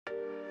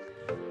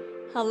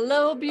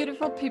Hello,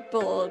 beautiful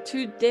people.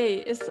 Today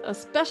is a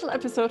special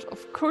episode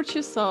of Coach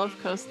Yourself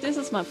because this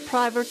is my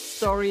private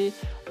story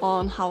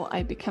on how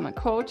I became a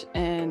coach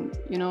and,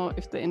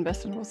 if the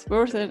investment was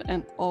worth it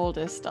and all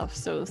this stuff.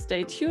 So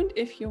stay tuned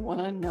if you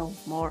want to know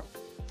more.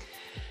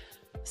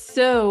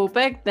 So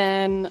back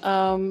then,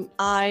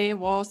 I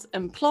was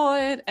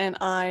employed and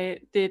I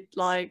did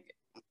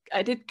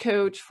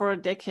coach for a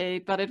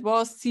decade, but it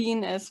was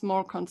seen as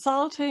more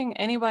consulting.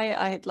 Anyway,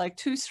 I had like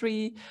 2,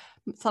 3,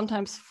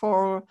 sometimes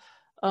 4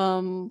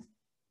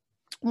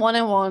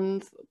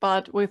 one-on-ones,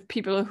 but with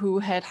people who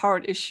had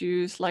heart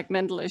issues, like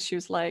mental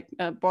issues, like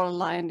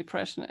borderline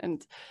depression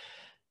and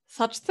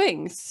such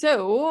things.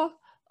 So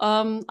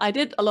I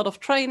did a lot of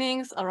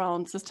trainings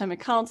around systemic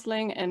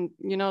counseling and,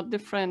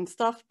 different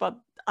stuff, but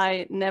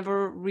I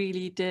never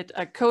really did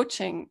a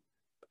coaching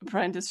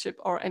apprenticeship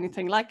or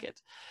anything like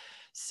it.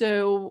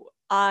 So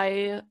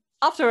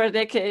after a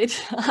decade,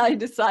 I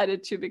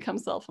decided to become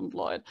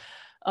self-employed.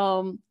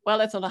 Well,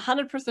 that's not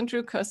 100%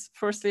 true because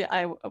firstly,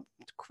 I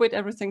quit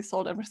everything,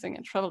 sold everything,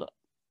 and traveled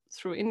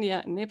through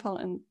India and Nepal.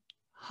 And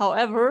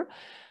however,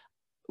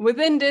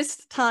 within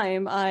this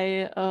time,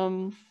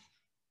 after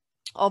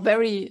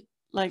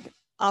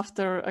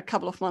a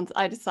couple of months,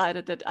 I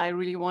decided that I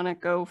really want to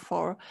go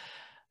for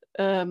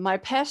my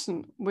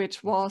passion,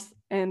 which was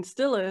and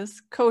still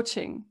is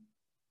coaching.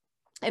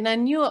 And I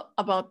knew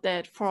about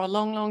that for a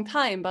long, long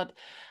time, but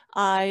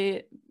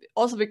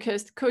also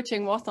because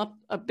coaching was not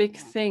a big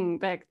thing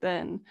back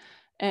then,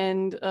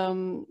 and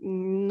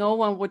no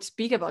one would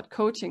speak about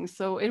coaching.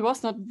 So it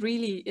was not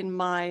really in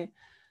my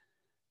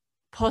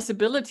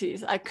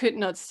possibilities. I could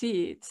not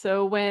see it.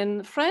 So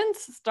when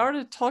friends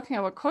started talking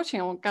about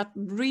coaching, I got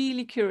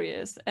really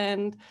curious.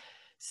 And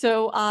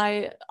so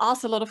I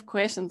asked a lot of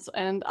questions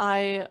and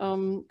I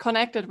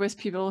connected with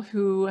people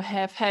who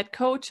have had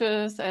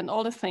coaches and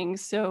all the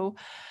things. So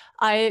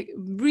I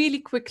really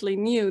quickly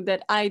knew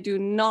that I do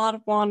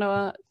not want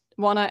to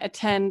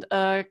attend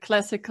a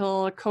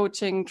classical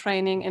coaching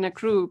training in a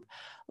group,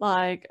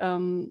 like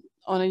on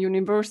a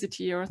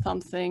university or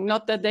something.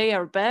 Not that they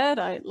are bad.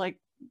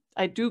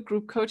 I do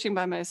group coaching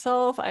by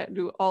myself. I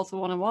do also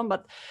one-on-one,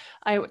 but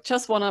I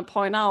just want to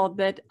point out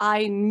that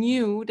I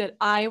knew that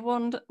I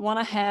want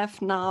to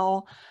have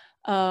now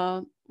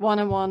a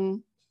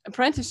one-on-one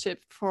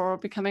apprenticeship for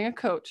becoming a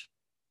coach.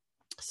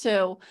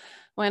 So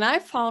when I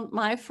found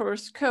my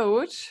first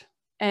coach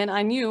and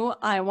I knew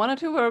I wanted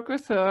to work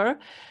with her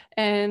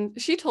and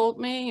she told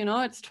me,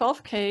 it's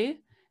 12K,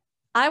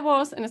 I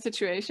was in a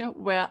situation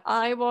where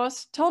I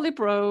was totally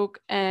broke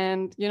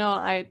and,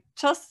 I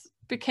just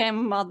became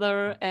a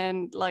mother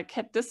and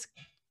had this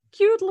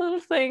cute little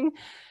thing.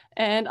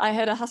 And I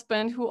had a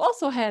husband who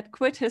also had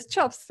quit his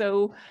job.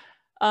 So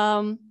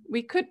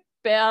we could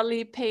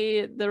barely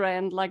pay the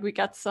rent. We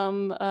got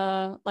some,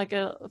 a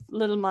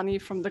little money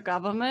from the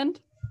government.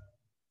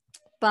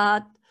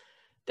 But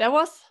there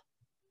was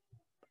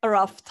a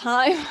rough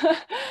time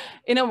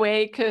in a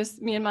way, because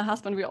me and my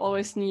husband, we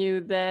always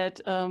knew that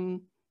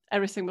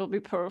everything will be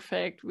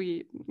perfect.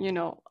 I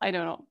don't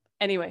know.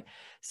 Anyway,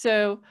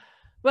 so,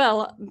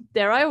 well,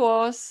 there I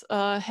was,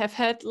 have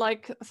had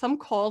some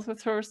calls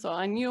with her. So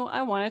I knew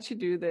I wanted to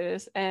do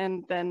this.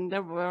 And then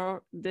there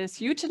were this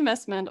huge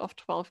investment of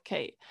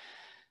 12K.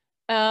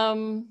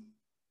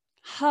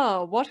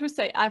 What to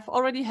say? I've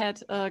already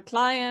had a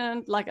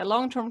client, a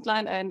long-term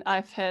client, and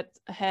I've had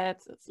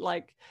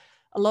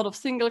a lot of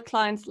single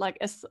clients,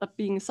 as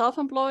being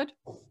self-employed.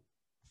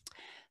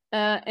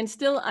 And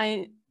still,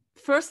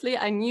 firstly,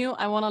 I knew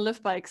I want to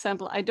live by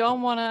example. I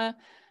don't want to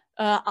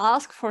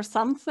ask for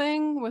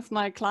something with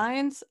my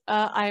clients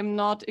I'm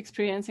not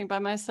experiencing by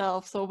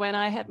myself. So when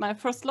I had my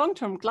first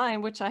long-term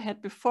client, which I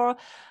had before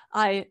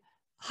I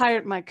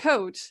hired my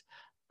coach,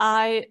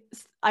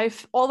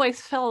 I've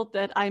always felt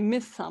that I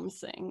missed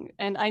something,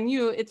 and I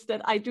knew it's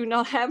that I do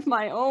not have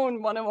my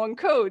own one-on-one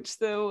coach.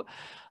 So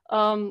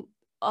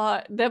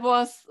that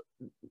was,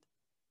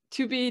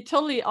 to be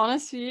totally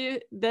honest with you,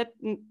 that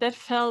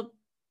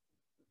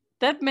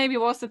maybe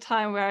was the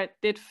time where I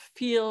did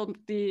feel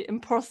the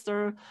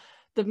imposter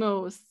the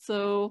most.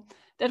 So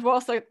that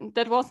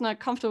wasn't a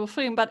comfortable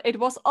feeling, but it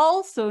was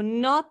also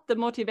not the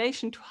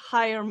motivation to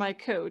hire my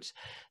coach.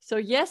 So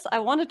yes, I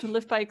wanted to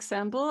live by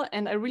example,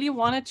 and I really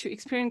wanted to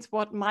experience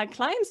what my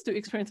clients do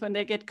experience when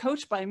they get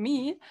coached by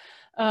me,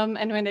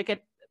 and when they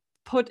get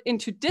put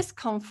into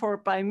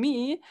discomfort by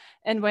me,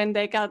 and when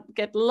they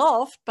get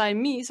loved by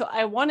me. So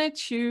I wanted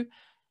to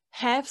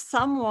have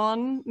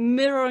someone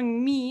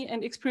mirroring me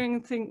and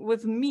experiencing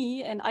with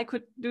me, and I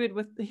could do it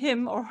with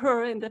him or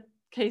her, in that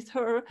case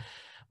her,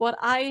 what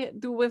I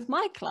do with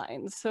my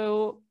clients.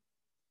 So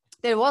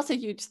there was a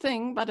huge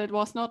thing, but it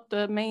was not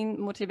the main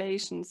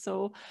motivation.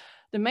 So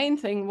the main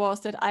thing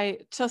was that I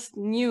just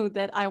knew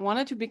that I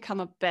wanted to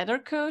become a better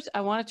coach. I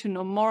wanted to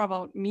know more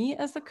about me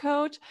as a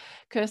coach,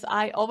 because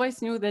I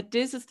always knew that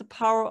this is the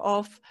power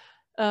of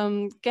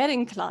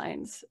getting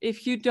clients.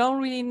 If you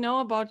don't really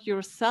know about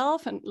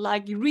yourself and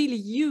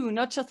really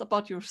not just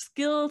about your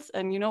skills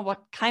and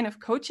what kind of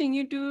coaching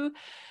you do,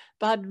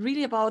 but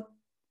really about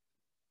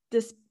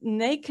this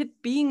naked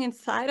being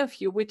inside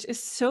of you, which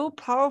is so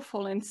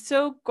powerful and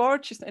so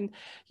gorgeous, and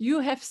you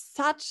have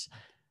such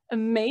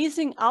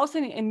amazing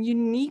outstanding and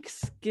unique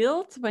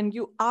skills when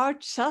you are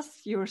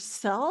just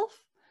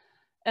yourself.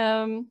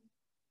 And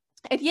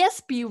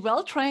yes, be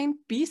well trained,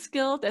 be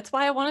skilled. That's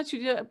why I wanted to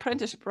do an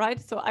apprenticeship,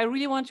 right? So I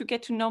really want to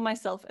get to know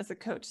myself as a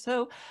coach.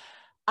 So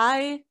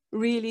I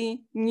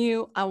really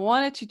knew I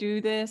wanted to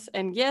do this.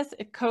 And yes,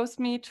 it cost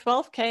me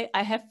 12K.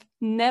 I have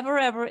never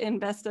ever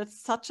invested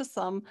such a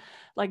sum.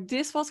 Like,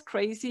 this was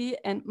crazy.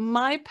 And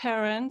my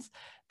parents,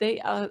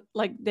 I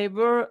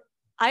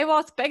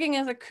was begging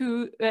as a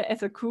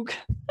cook.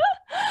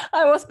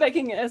 I was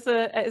begging as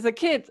a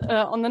kid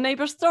on the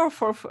neighbor's door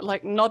for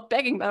like, not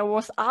begging, but I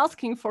was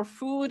asking for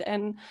food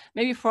and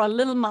maybe for a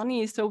little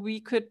money so we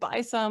could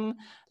buy some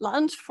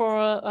lunch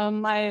for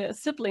my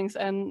siblings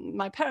and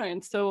my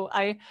parents. So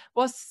I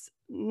was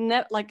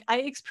I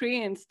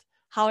experienced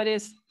how it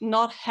is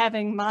not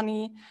having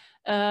money,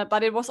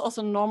 but it was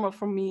also normal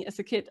for me as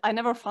a kid. I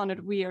never found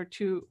it weird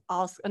to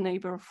ask a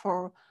neighbor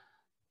for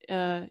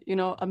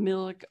a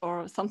milk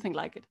or something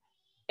like it.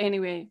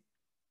 Anyway.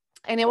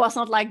 And it was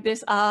not like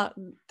this,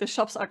 the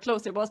shops are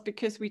closed. It was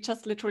because we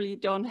just literally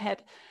don't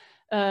had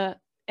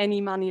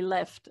any money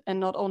left. And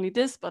not only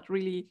this, but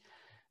really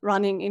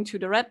running into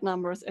the red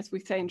numbers, as we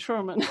say in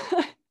German.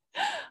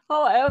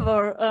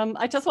 However,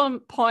 I just want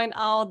to point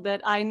out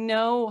that I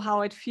know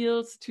how it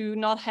feels to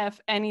not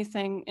have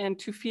anything and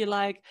to feel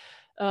like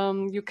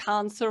you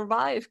can't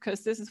survive,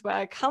 because this is where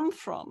I come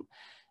from.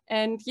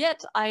 And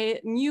yet I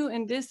knew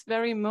in this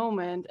very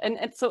moment, and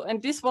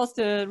this was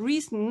the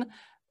reason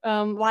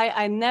why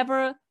I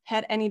never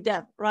had any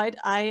debt, right?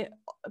 I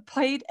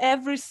paid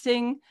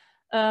everything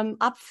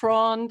up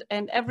front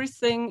and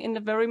everything in the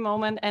very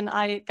moment. And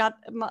I got,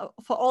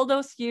 for all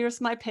those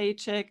years, my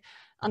paycheck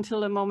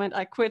until the moment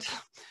I quit.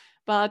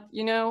 But,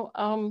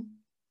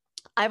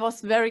 I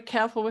was very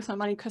careful with my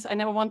money because I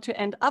never want to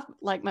end up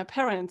like my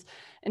parents,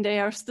 and they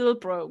are still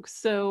broke.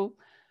 So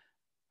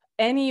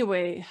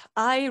anyway,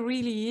 I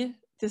really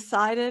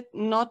decided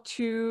not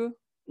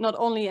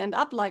only end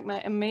up like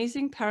my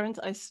amazing parents.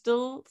 I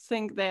still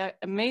think they're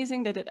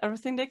amazing. They did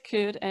everything they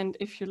could. And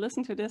if you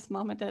listen to this,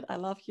 Mom and Dad, I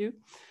love you.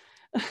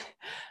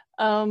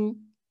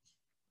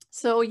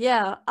 So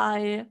yeah,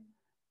 I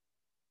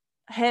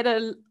had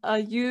a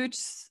huge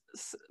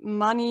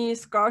money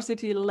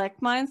scarcity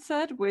lack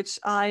mindset, which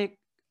I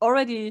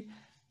already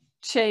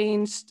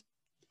changed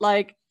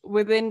like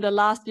within the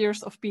last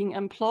years of being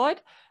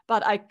employed.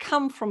 But I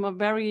come from a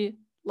very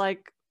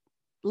like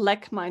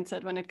lack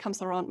mindset when it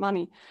comes around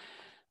money.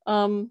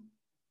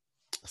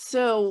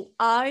 So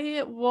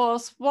I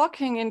was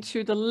walking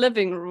into the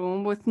living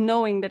room with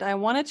knowing that I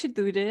wanted to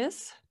do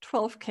this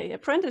 12K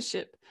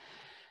apprenticeship,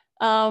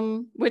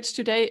 which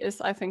today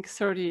is, I think,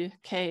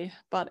 30K.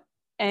 But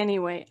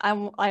anyway,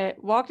 I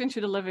walked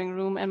into the living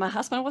room and my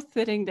husband was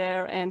sitting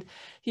there and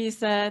he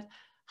said,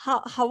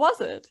 how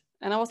was it?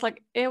 And I was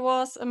like, it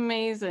was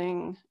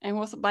amazing. And he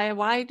was like,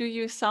 why do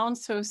you sound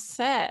so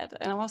sad?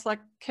 And I was like,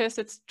 because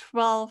it's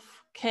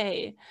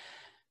 12K.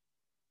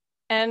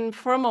 And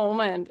for a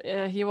moment,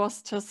 he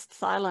was just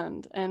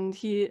silent and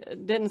he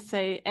didn't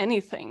say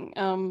anything.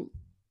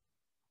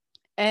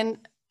 And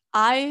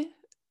I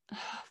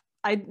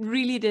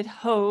really did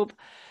hope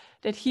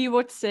that he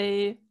would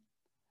say,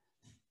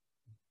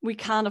 we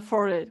can't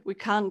afford it. We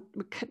can't,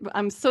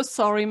 I'm so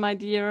sorry, my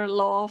dear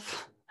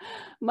love,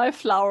 my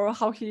flower,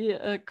 how he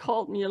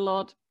called me a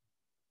lot.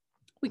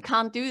 We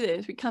can't do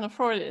this. We can't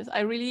afford this. I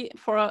really,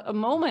 for a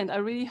moment, I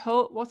really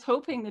was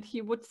hoping that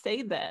he would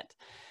say that.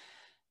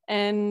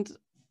 And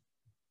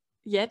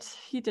yet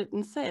he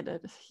didn't say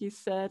that. He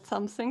said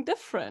something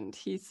different.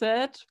 He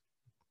said,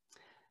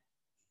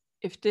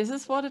 if this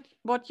is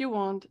what you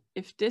want,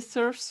 if this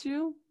serves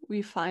you,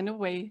 we find a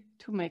way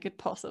to make it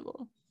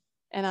possible.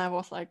 And I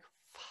was like,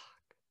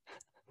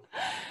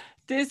 fuck.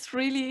 This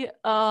really,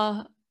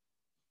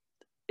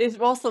 it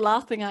was the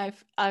last thing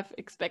I've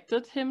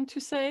expected him to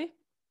say.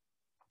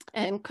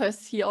 And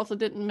because he also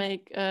didn't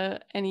make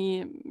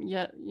any,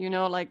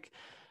 like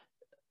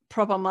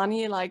proper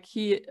money. Like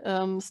he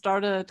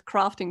started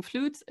crafting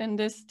flutes in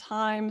this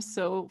time.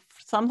 So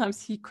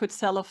sometimes he could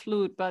sell a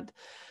flute, but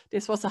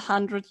this was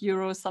 100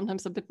 euros,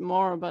 sometimes a bit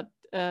more, but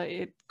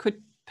it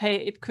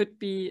could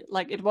be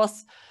like, it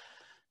was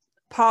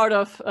part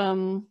of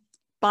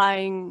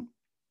buying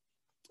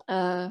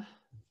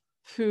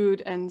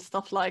food and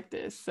stuff like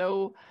this.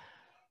 So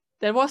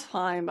that was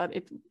fine, but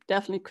it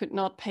definitely could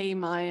not pay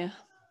my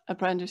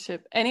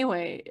apprenticeship.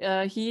 Anyway,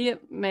 he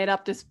made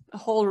up this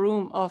whole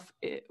room of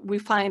we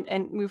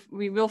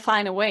will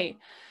find a way.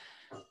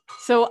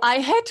 So I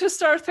had to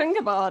start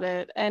thinking about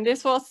it, and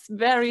this was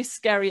very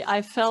scary.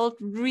 I felt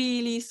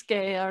really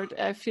scared.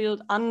 I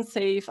felt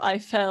unsafe. I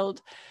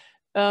felt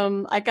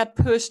I got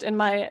pushed in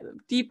my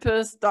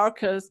deepest,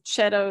 darkest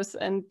shadows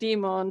and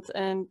demons,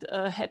 and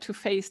had to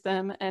face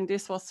them. And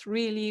this was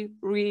really,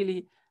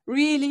 really,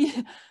 really,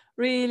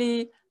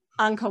 really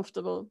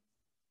uncomfortable.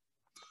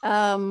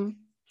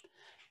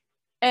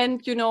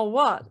 And you know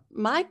what?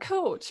 My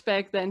coach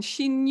back then,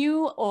 she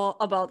knew all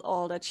about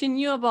all that. She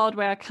knew about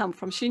where I come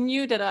from. She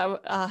knew that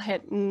I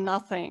had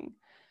nothing.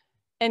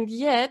 And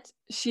yet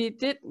she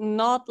did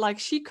not, like,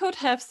 she could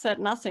have said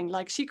nothing.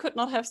 Like, she could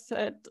not have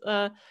said,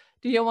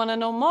 do you want to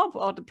know more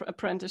about the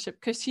apprenticeship?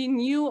 Because she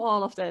knew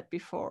all of that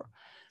before.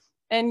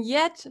 And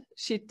yet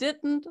she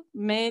didn't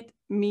make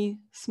me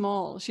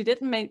small. She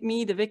didn't make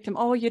me the victim.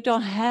 Oh, you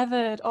don't have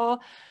it. Or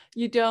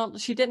you don't,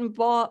 she didn't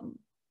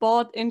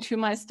bought into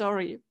my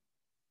story.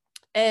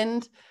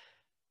 And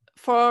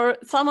for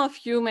some of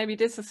you, maybe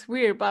this is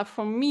weird, but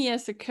for me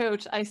as a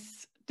coach,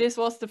 this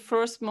was the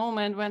first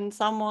moment when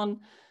someone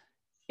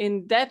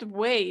in that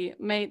way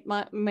made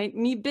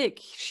me big.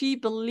 She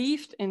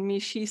believed in me.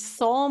 She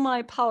saw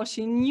my power.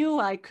 She knew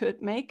I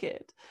could make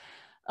it.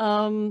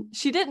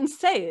 She didn't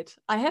say it.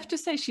 I have to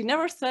say, she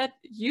never said,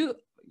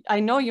 I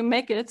know you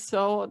make it,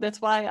 so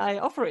that's why I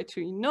offer it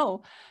to you.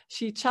 No,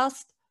 she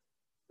just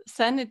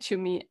sent it to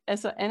me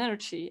as an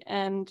energy.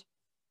 And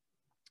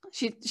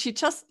she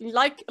just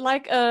like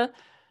a,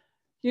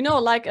 you know,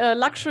 like a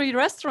luxury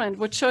restaurant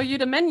would show you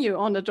the menu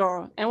on the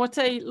door and would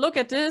say, look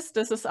at this.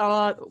 This is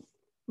our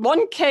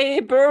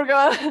 1K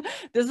burger.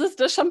 This is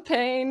the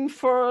champagne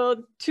for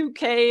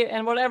 2K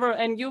and whatever.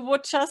 And you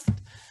would just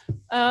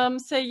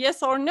say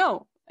yes or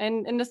no.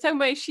 And in the same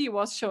way, she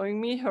was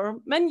showing me her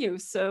menu.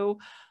 So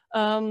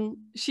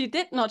she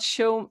did not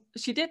show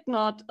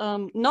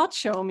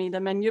me the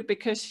menu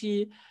because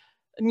she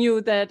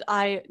knew that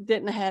I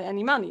didn't have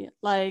any money.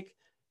 Like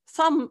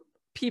some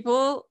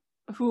people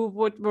who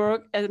would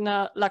work in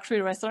a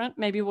luxury restaurant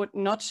maybe would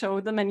not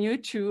show the menu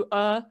to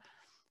a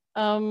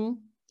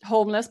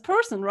homeless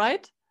person,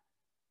 right?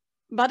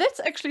 But it's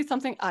actually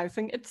something I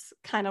think it's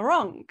kind of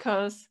wrong,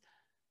 because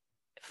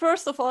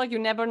first of all, you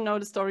never know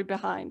the story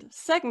behind.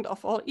 Second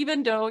of all,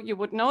 even though you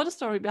would know the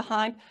story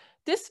behind,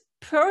 this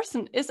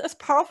person is as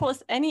powerful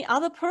as any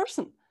other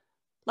person.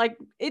 Like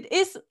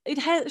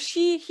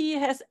he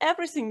has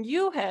everything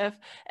you have,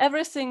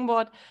 everything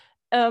what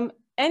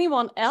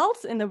anyone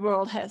else in the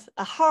world has: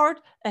 a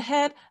heart, a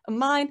head, a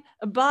mind,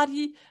 a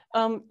body,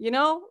 you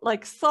know,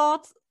 like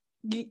thoughts.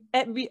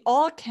 We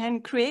all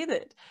can create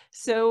it.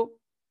 So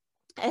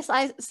as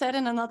I said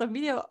in another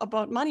video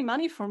about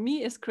money for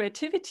me is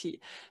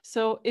creativity.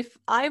 So if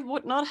I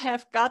would not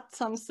have got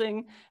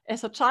something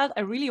as a child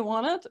I really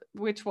wanted,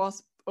 which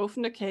was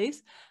often the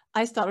case,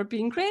 I started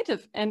being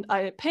creative and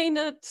I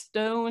painted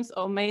stones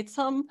or made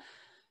some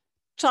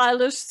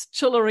childish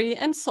jewelry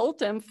and sold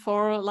them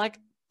for like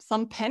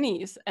some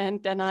pennies,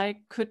 and then I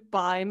could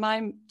buy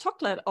my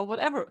chocolate or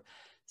whatever.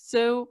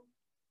 So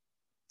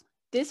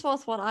this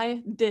was what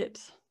I did.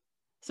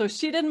 So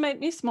she didn't make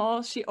me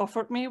small, she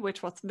offered me,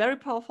 which was very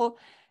powerful,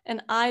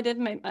 and I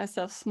didn't make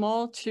myself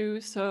small too.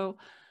 So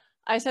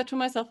I said to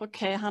myself,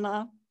 okay,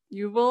 Hanna,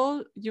 you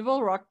will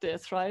rock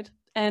this, right?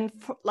 And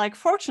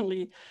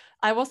fortunately,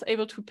 I was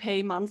able to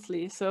pay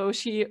monthly. So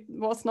she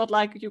was not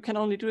like, you can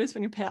only do this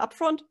when you pay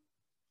upfront,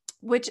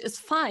 which is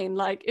fine.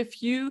 Like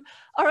if you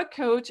are a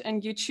coach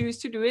and you choose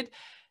to do it,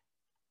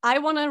 I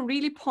want to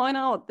really point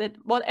out that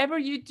whatever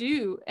you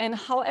do and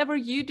however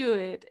you do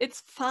it,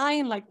 it's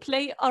fine. Like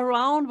play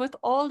around with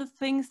all the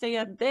things they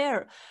are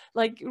there.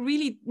 Like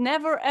really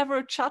never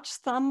ever judge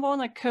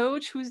someone, a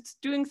coach who's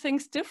doing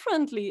things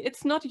differently.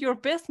 It's not your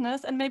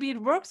business, and maybe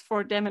it works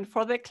for them and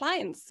for their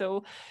clients.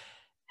 So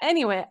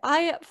anyway,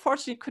 I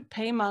fortunately could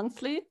pay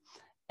monthly,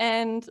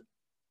 and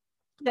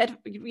that,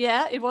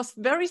 yeah, it was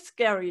very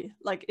scary.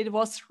 Like it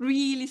was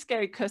really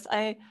scary because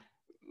I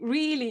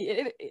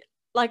really,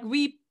 like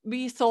we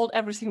sold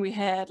everything we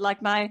had.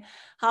 Like my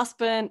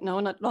husband,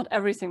 no, not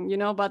everything, you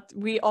know, but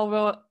we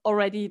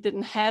already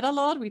didn't had a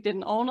lot. We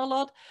didn't own a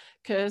lot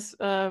because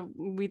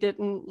we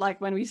didn't, like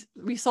when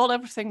we sold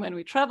everything when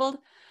we traveled.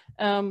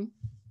 And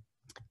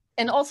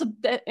also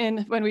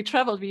when we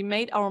traveled, we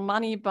made our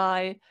money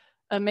by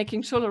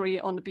making jewelry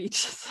on the beach.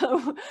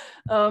 So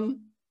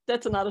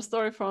that's another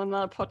story for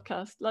another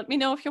podcast. Let me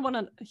know if you want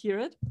to hear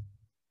it.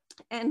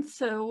 And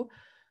so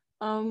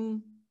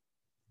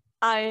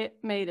I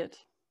made it.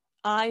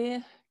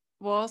 I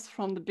was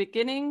from the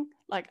beginning,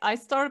 like I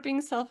started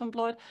being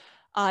self-employed.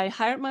 I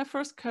hired my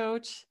first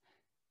coach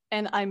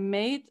and I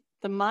made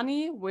the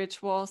money,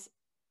 which was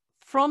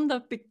from the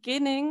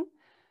beginning.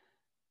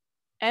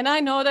 And I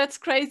know that's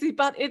crazy,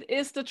 but it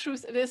is the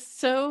truth. It is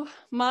so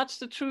much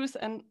the truth.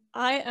 And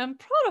I am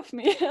proud of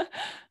me.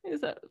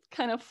 Is that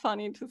kind of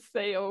funny to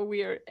say or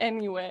weird?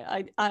 Anyway,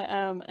 I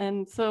am.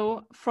 And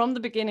so from the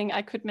beginning,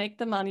 I could make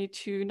the money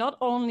to not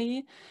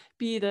only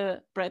be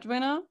the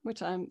breadwinner,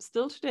 which I'm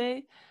still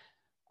today,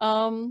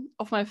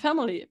 of my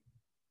family.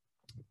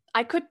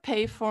 I could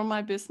pay for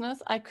my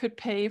business. I could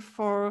pay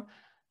for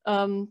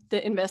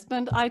the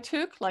investment I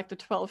took, like the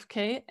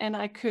 12K, and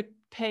I could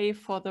pay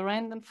for the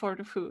rent and for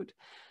the food,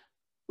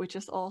 which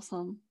is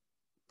awesome.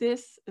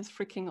 This is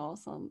freaking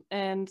awesome.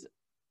 And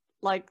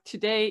like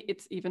today,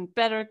 it's even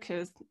better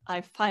because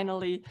I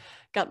finally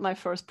got my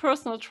first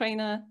personal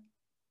trainer,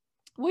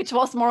 which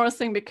was more a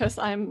thing because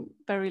I'm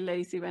very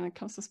lazy when it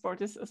comes to sport.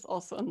 This is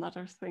also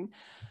another thing.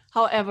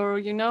 However,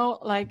 you know,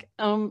 like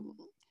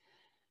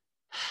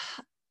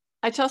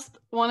I just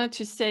wanted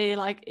to say,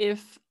 like,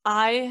 if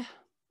I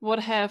would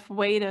have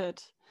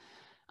waited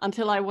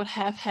until I would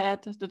have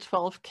had the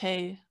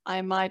 12K,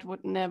 I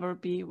would never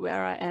be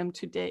where I am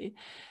today.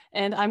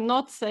 And I'm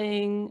not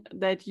saying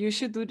that you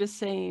should do the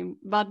same,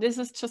 but this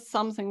is just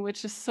something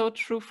which is so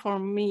true for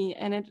me.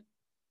 And it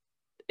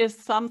is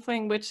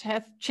something which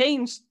has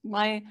changed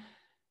my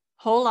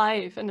whole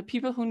life. And the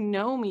people who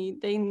know me,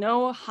 they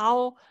know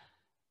how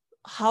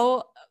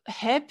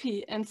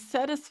happy and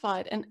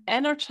satisfied and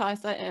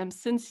energized I am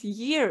since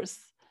years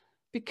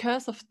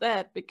because of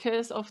that,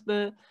 because of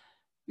the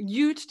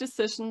huge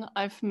decision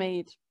I've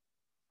made.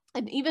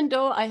 And even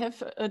though I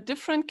have a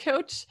different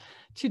coach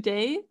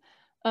today,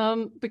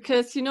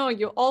 because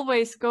you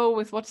always go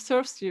with what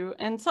serves you,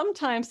 and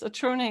sometimes a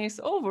journey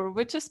is over,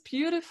 which is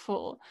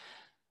beautiful.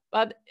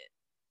 But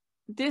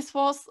this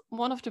was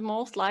one of the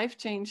most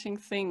life-changing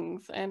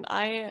things, and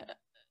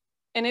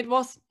it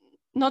was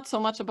not so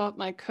much about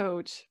my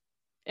coach.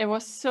 It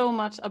was so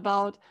much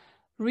about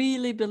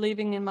really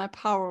believing in my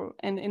power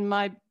and in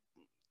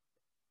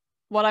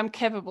what I'm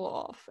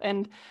capable of,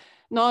 and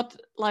not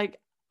like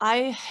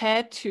I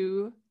had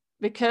to,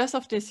 because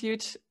of this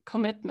huge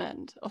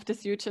commitment, of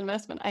this huge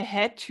investment, I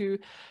had to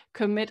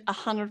commit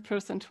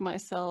 100% to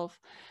myself.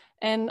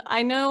 And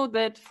I know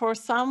that for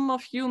some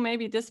of you,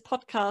 maybe this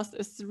podcast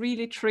is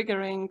really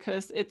triggering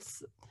because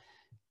it's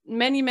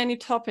many, many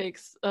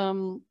topics.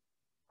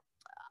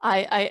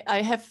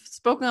 I have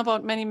spoken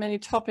about many, many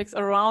topics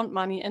around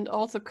money and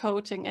also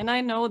coaching. And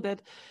I know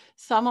that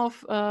some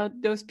of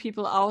those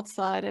people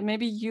outside, and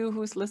maybe you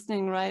who's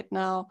listening right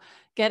now,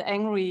 get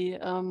angry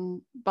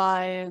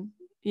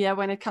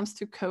when it comes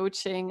to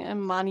coaching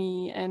and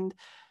money. And,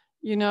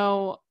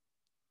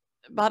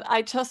 but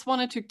I just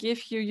wanted to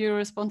give you your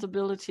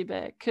responsibility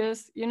back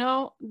because,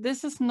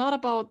 this is not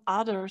about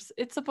others.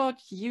 It's about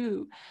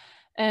you.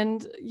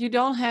 And you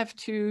don't have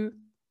to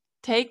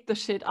take the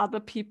shit other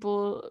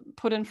people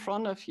put in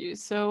front of you.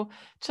 So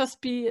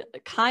just be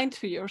kind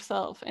to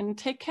yourself and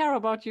take care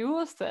about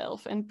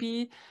yourself and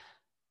be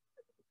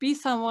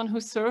someone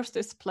who serves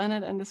this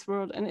planet and this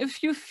world. And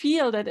if you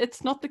feel that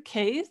it's not the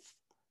case,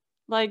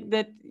 like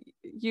that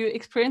you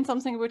experience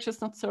something which is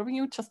not serving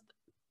you, just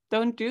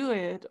don't do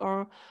it.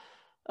 Or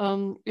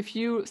if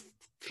you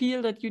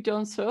feel that you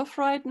don't serve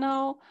right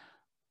now,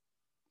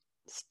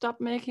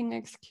 stop making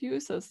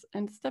excuses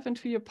and step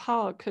into your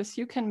power, because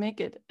you can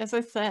make it. As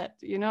I said,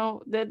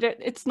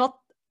 it's not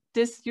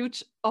this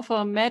huge of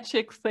a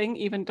magic thing,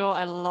 even though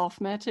I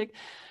love magic,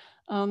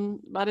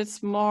 but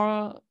it's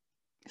more,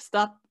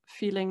 stop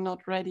feeling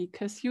not ready,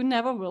 because you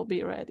never will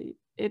be ready.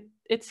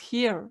 It's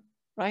here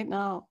right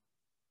now.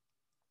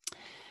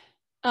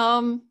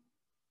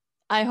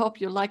 I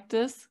hope you like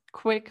this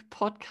quick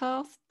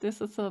podcast. This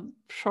is a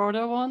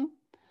shorter one.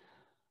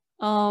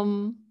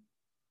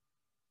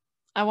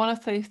 I want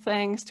to say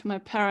thanks to my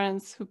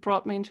parents who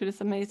brought me into this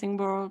amazing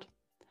world.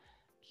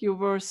 You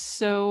were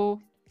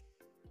so,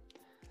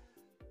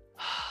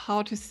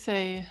 how to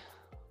say,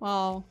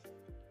 well,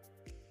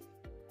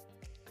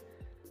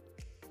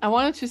 I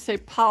wanted to say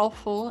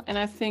powerful, and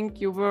I think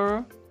you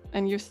were,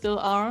 and you still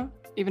are,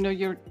 even though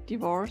you're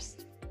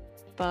divorced.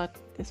 But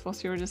this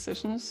was your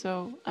decision,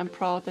 so I'm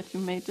proud that you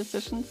made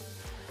decisions.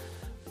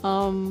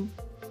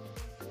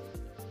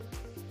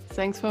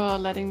 Thanks for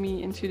letting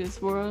me into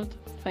this world.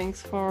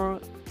 Thanks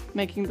for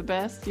making the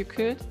best you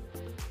could.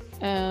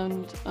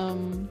 And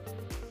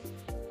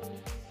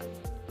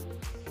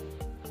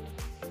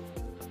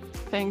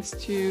thanks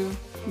to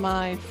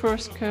my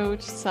first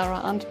coach,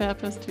 Sarah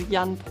Antwerpes, to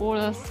Jan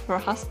Broders, her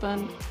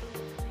husband.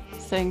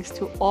 Thanks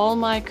to all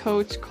my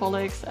coach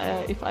colleagues.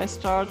 If I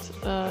start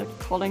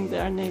calling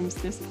their names,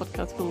 this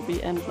podcast will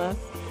be endless.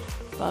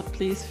 But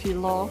please feel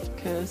loved,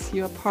 because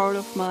you are part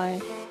of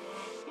my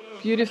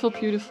beautiful,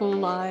 beautiful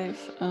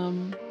life.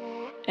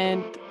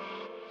 And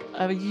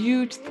a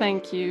huge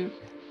thank you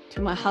to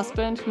my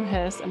husband, who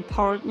has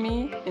empowered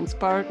me,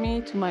 inspired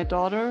me, to my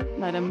daughter,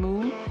 Madam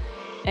Moon,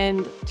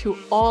 and to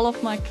all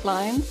of my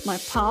clients, my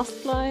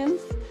past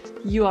clients.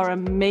 You are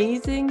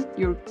amazing.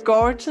 You're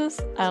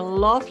gorgeous. I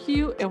love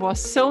you. It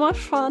was so much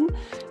fun.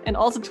 And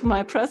also to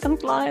my present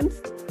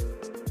clients.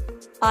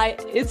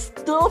 It's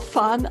still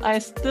fun. I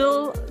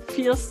still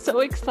feel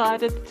so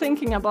excited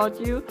thinking about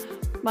you.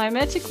 My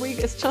magic week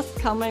is just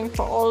coming.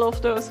 For all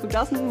of those who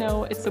doesn't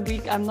know, it's a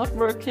week I'm not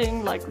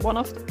working, like 1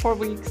 of the 4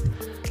 weeks.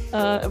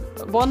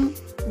 1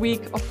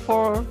 week of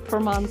 4 per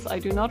month I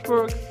do not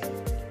work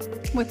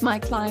with my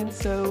clients.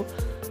 So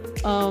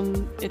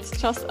it's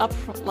just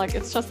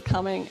it's just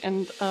coming,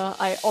 and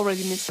I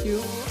already miss you.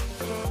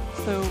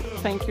 So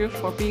thank you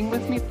for being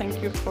with me.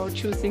 Thank you for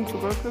choosing to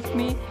work with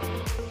me.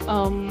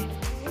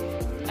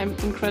 I'm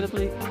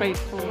incredibly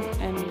grateful,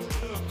 and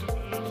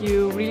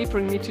you really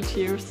bring me to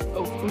tears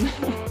often.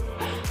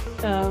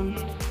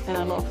 And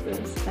I love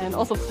this. And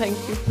also thank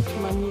you to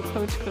my new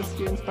coach, because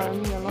you inspire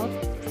me a lot,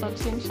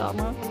 Sachin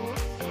Sharma.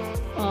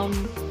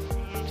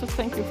 Just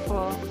thank you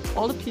for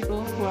all the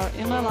people who are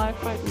in my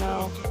life right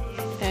now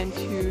and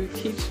who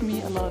teach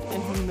me a lot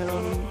and who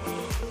mirror me.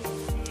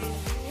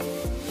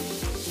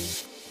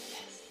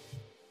 Yes.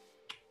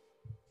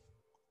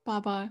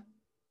 Bye-bye.